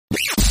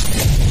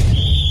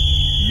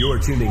You're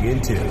tuning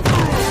into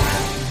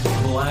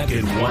Black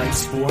and White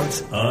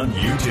Sports on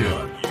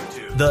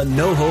YouTube. The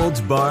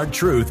no-holds-barred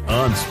truth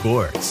on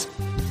sports.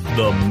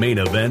 The main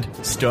event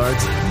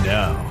starts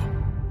now.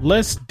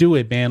 Let's do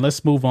it, man.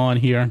 Let's move on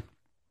here.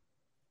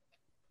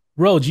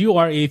 Rhodes, you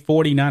are a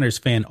 49ers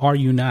fan, are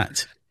you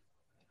not?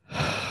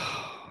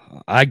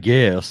 I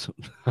guess.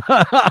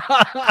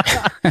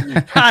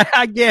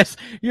 I guess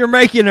you're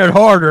making it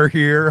harder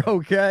here,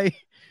 okay?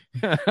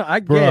 I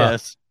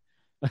guess.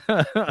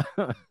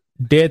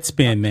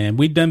 Deadspin, man.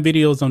 We've done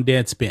videos on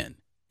Deadspin.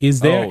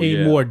 Is there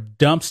more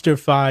dumpster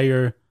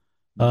fire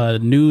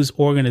news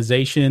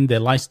organization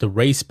that likes to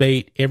race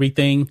bait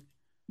everything?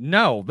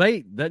 No,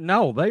 they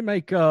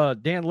make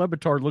Dan Le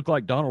Batard look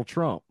like Donald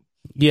Trump.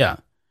 Yeah.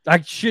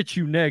 I shit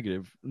you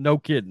negative. No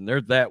kidding.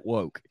 They're that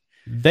woke.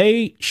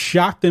 They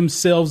shot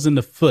themselves in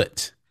the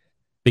foot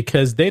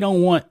because they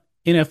don't want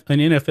any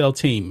NFL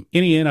team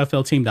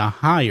to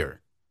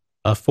hire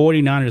a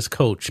 49ers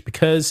coach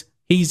because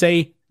he's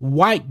a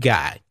white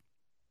guy.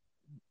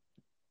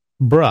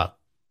 Bruh,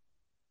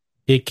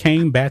 it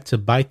came back to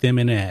bite them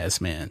in the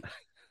ass, man.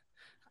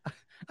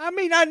 I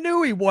mean, I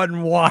knew he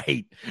wasn't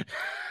white.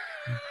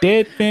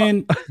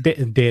 Deadspin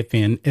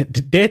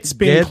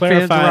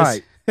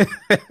clarifies.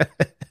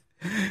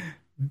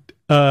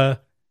 Right.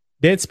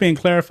 Deadspin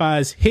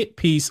clarifies hit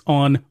piece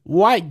on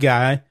white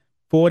guy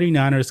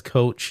 49ers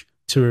coach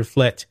to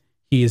reflect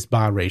he is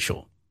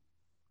biracial.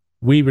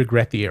 We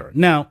regret the error.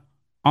 Now,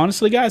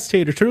 honestly, guys, to tell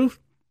you the truth,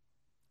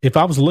 if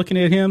I was looking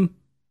at him,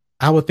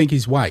 I would think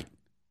he's white.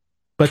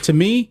 But to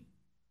me,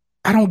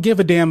 I don't give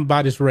a damn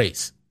about his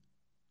race.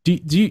 Do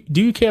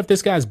you care if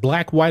this guy's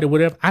black, white, or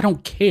whatever? I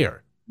don't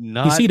care.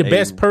 Is he the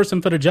best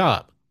person for the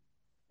job?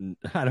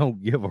 I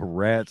don't give a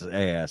rat's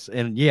ass.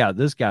 And yeah,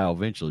 this guy will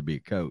eventually be a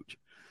coach.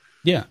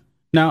 Yeah.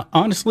 Now,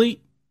 honestly,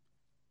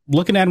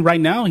 looking at him right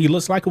now, he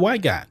looks like a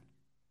white guy.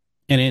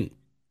 And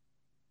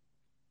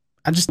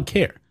I just don't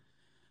care.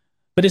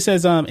 But it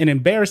says an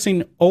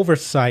embarrassing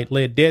oversight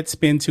led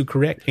Deadspin to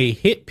correct a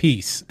hit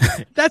piece.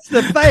 That's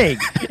the thing.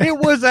 It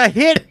was a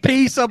hit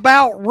piece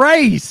about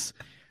race.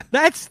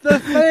 That's the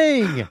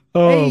thing.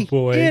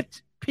 Boy.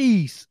 Hit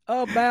piece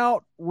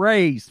about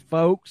race,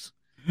 folks.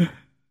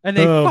 And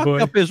they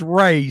fucked up his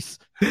race.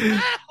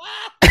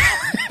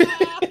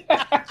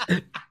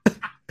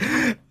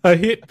 A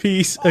hit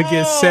piece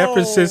against San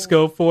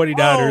Francisco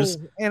 49ers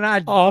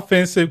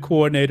offensive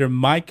coordinator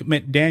Mike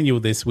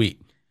McDaniel this week.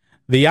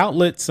 The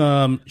outlet's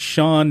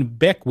Sean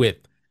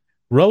Beckwith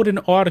wrote an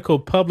article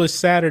published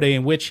Saturday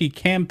in which he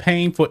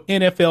campaigned for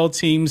NFL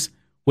teams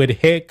with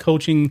head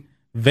coaching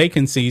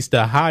vacancies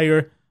to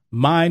hire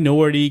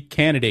minority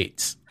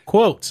candidates.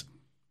 Quote,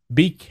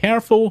 "Be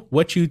careful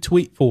what you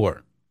tweet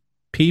for.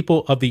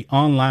 People of the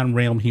online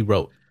realm," he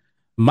wrote.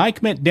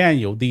 Mike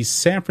McDaniel, the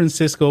San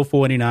Francisco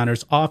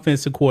 49ers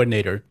offensive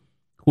coordinator,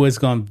 who has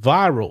gone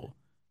viral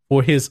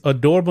for his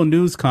adorable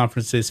news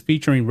conferences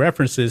featuring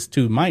references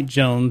to Mike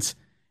Jones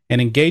and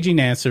engaging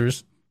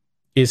answers,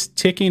 is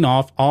ticking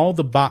off all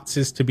the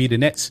boxes to be the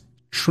next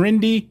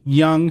trendy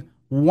young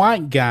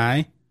white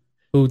guy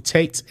who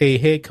takes a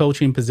head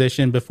coaching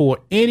position before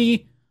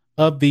any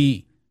of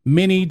the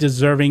many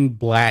deserving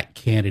black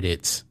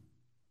candidates.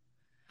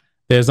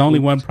 There's only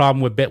one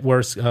problem with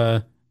Beckwith's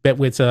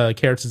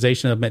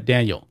characterization of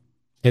McDaniel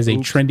as a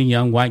trendy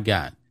young white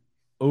guy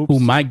who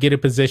might get a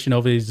position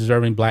over the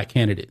deserving black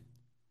candidate.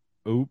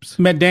 Oops.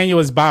 McDaniel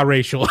is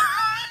biracial.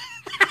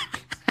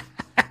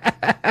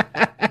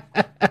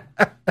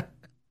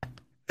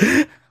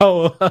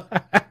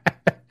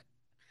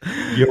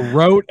 You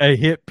wrote a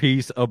hit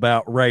piece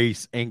about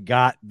race and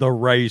got the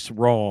race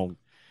wrong.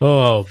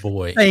 Oh,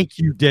 boy. Thank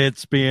you,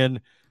 Deadspin.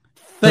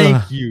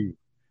 Thank you.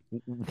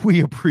 We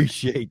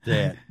appreciate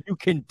that. You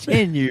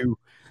continue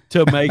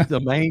to make the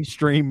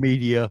mainstream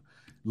media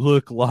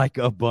look like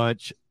a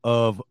bunch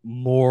of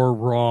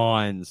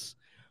morons.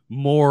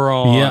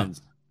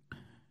 Morons.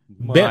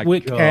 Yeah.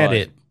 Betwick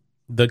added,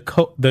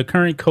 the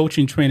current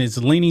coaching trend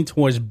is leaning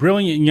towards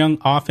brilliant young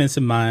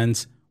offensive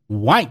minds,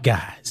 white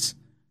guys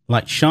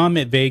like Sean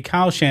McVay,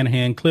 Kyle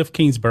Shanahan, Cliff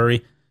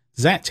Kingsbury,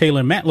 Zach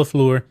Taylor, Matt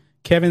LaFleur,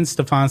 Kevin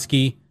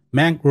Stefanski,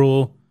 Matt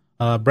Rule,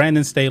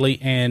 Brandon Staley,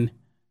 and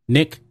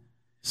Nick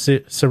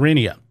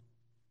Sirianni.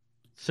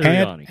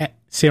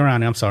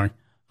 Sirianni, I'm sorry.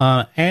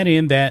 Add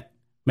in that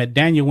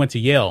McDaniel went to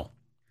Yale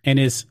and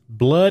is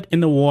blood in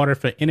the water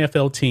for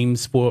NFL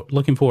teams for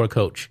looking for a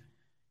coach.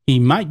 He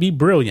might be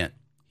brilliant.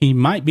 He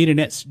might be the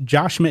next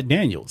Josh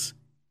McDaniels,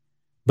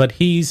 but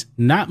he's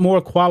not more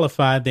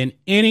qualified than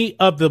any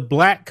of the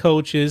black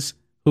coaches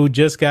who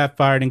just got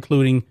fired,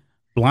 including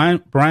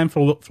Brian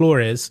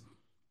Flores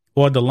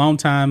or the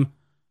longtime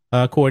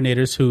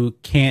coordinators who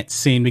can't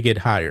seem to get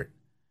hired.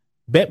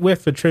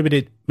 Beckwith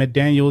attributed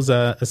McDaniel's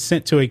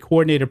ascent to a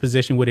coordinator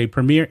position with a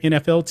premier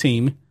NFL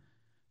team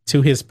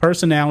to his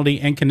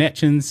personality and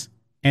connections,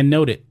 and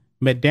noted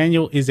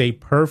McDaniel is a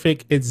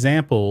perfect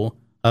example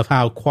of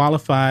how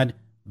qualified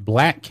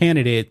black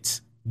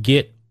candidates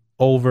get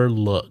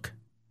overlooked.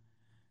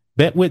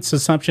 Beckwith's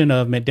assumption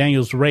of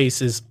McDaniel's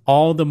race is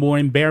all the more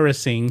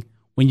embarrassing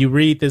when you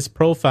read this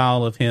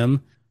profile of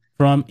him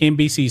from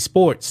NBC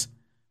Sports,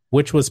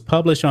 which was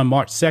published on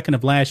March 2nd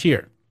of last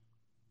year.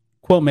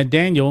 Quote,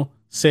 McDaniel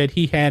said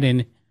he had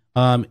an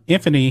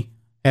epiphany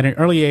at an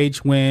early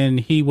age when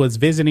he was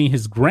visiting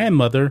his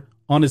grandmother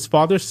on his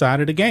father's side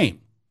of the game.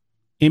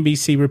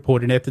 NBC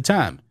reported at the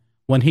time.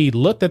 When he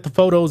looked at the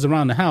photos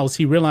around the house,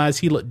 he realized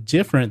he looked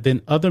different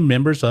than other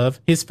members of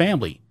his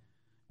family.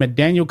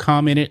 McDaniel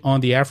commented on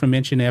the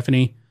aforementioned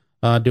epiphany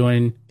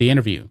during the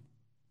interview.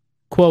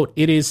 Quote,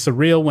 it is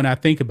surreal when I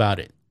think about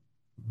it,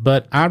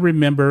 but I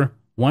remember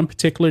one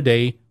particular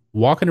day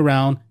walking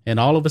around and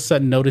all of a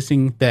sudden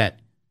noticing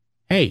that,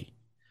 hey,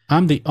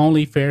 I'm the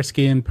only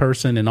fair-skinned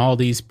person in all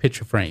these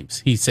picture frames,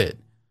 he said.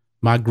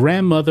 My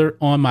grandmother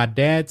on my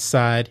dad's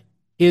side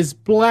is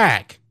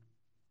black.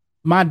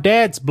 My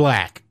dad's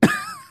black.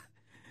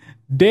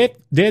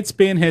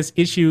 Deadspin has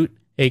issued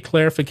a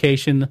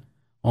clarification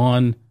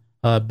on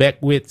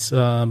Beckwith's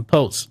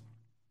post.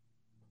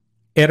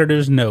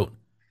 Editor's note.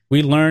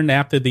 We learned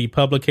after the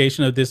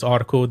publication of this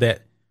article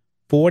that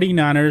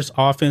 49ers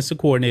offensive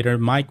coordinator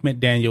Mike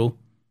McDaniel,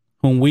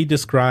 whom we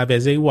describe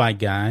as a white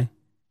guy,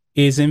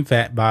 is in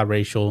fact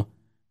biracial.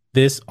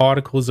 This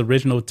article's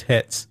original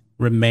text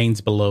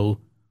remains below.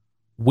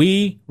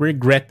 We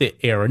regret the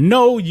error.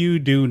 No, you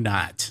do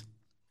not.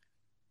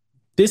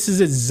 This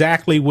is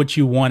exactly what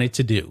you wanted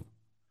to do.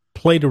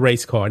 Play the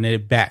race card, and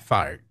it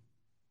backfired.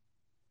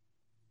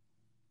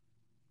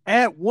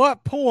 At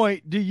what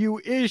point do you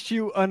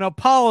issue an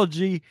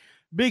apology?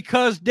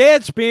 Because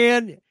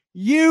Deadspin,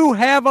 you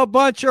have a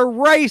bunch of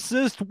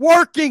racists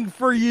working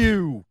for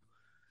you.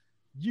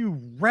 You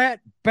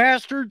rat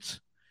bastards.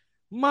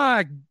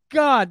 My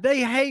God,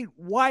 they hate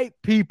white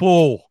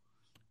people.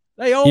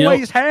 They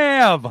always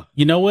have.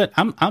 You know what?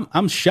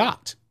 I'm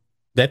shocked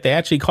that they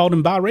actually called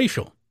him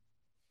biracial.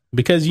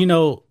 Because,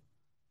 the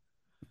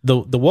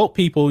woke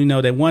people,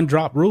 that one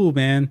drop rule,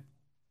 man,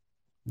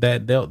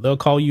 that they'll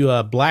call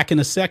you black in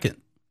a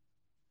second.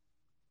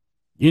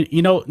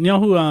 You know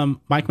who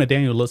Mike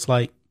McDaniel looks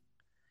like?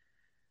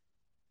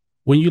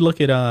 When you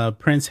look at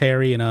Prince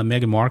Harry and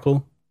Meghan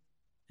Markle,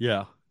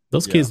 yeah,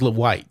 those kids look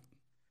white.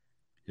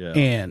 Yeah,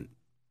 and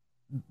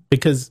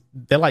because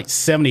they're like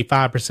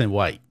 75%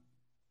 white.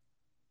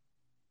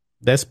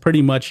 That's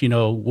pretty much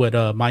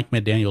what Mike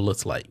McDaniel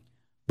looks like.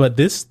 But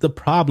this is the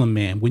problem,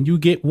 man. When you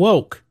get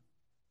woke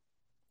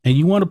and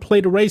you want to play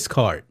the race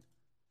card,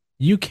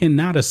 you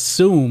cannot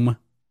that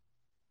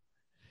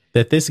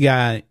this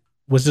guy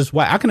was just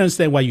white. I can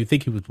understand why you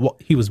think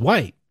he was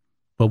white,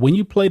 but when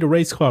you play the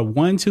race card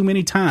one too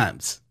many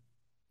times,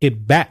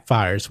 it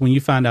backfires when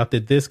you find out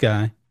that this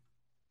guy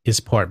is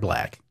part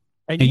black.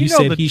 And you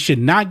said he should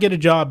not get a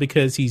job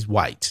because he's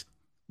white.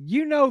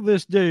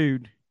 This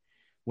dude,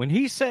 when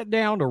he sat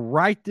down to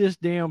write this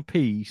damn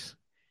piece,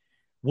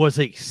 was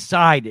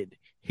excited.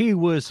 He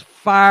was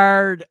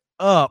fired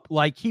up.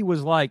 Like he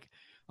was like,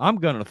 I'm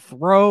going to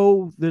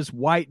throw this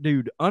white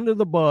dude under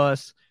the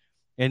bus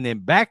and then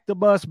back the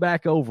bus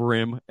back over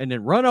him and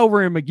then run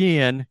over him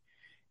again.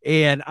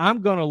 And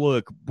I'm going to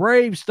look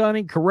brave,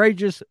 stunning,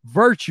 courageous,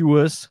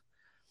 virtuous,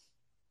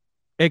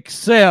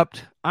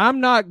 except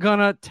I'm not going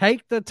to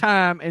take the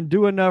time and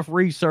do enough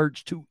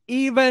research to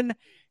even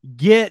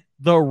get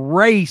the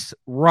race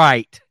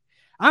right.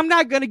 I'm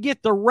not going to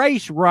get the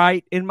race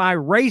right in my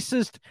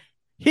racist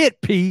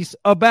hit piece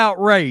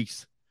about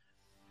race.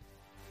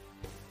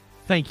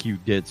 Thank you,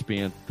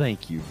 Deadspin.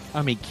 Thank you.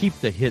 I mean, keep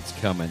the hits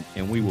coming,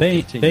 and we will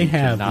continue. They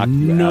have to knock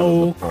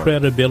no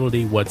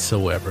credibility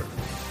whatsoever.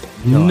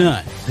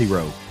 None.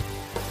 Zero.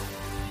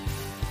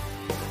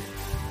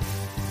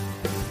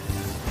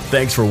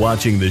 Thanks for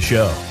watching the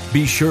show.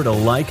 Be sure to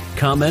like,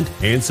 comment,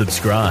 and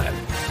subscribe.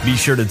 Be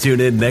sure to tune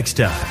in next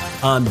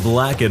time on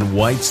Black and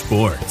White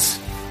Sports.